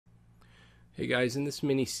Hey guys, in this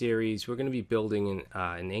mini series we're going to be building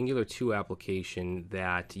an Angular 2 application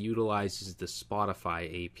that utilizes the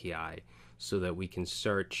Spotify API so that we can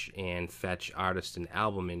search and fetch artist and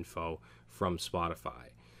album info from Spotify.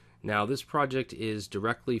 Now this project is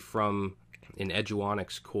directly from an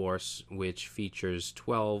Eduonix course which features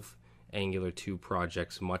 12 Angular 2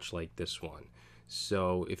 projects much like this one.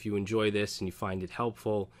 So if you enjoy this and you find it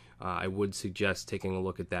helpful, I would suggest taking a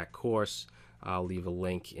look at that course. I'll leave a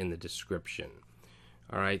link in the description.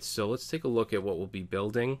 Alright, so let's take a look at what we'll be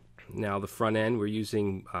building. Now the front end, we're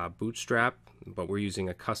using Bootstrap, but we're using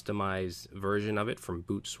a customized version of it from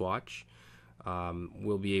Bootswatch.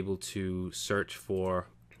 We'll be able to search for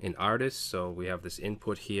an artist, so we have this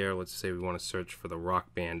input here. Let's say we want to search for the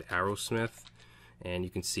rock band Aerosmith, and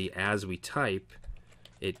you can see as we type,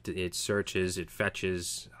 it searches, it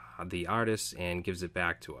fetches the artist and gives it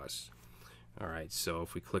back to us. Alright, so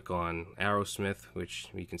if we click on Aerosmith, which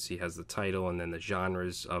you can see has the title and then the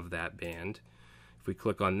genres of that band, if we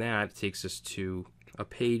click on that, it takes us to a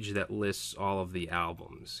page that lists all of the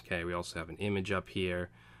albums. Okay, we also have an image up here,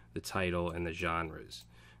 the title, and the genres.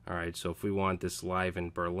 Alright, so if we want this live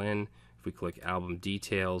in Berlin, if we click album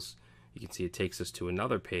details, you can see it takes us to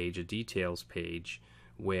another page, a details page,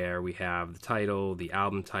 where we have the title, the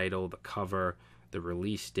album title, the cover, the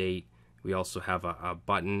release date. We also have a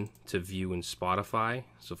button to view in Spotify,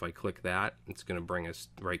 so if I click that, it's going to bring us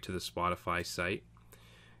right to the Spotify site.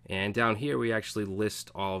 And down here we actually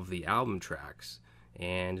list all of the album tracks,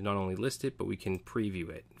 and not only list it, but we can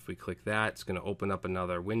preview it. If we click that, it's going to open up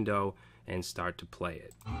another window and start to play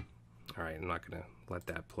it. Alright, I'm not going to let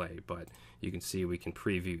that play, but you can see we can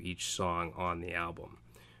preview each song on the album.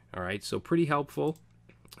 Alright, so pretty helpful.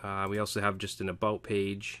 We also have just an about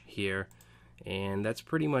page here. And that's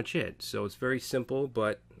pretty much it. So it's very simple,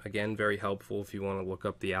 but again, very helpful if you want to look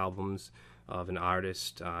up the albums of an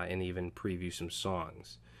artist and even preview some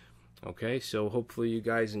songs. Okay, so hopefully you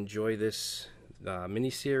guys enjoy this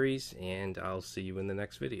mini-series, and I'll see you in the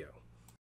next video.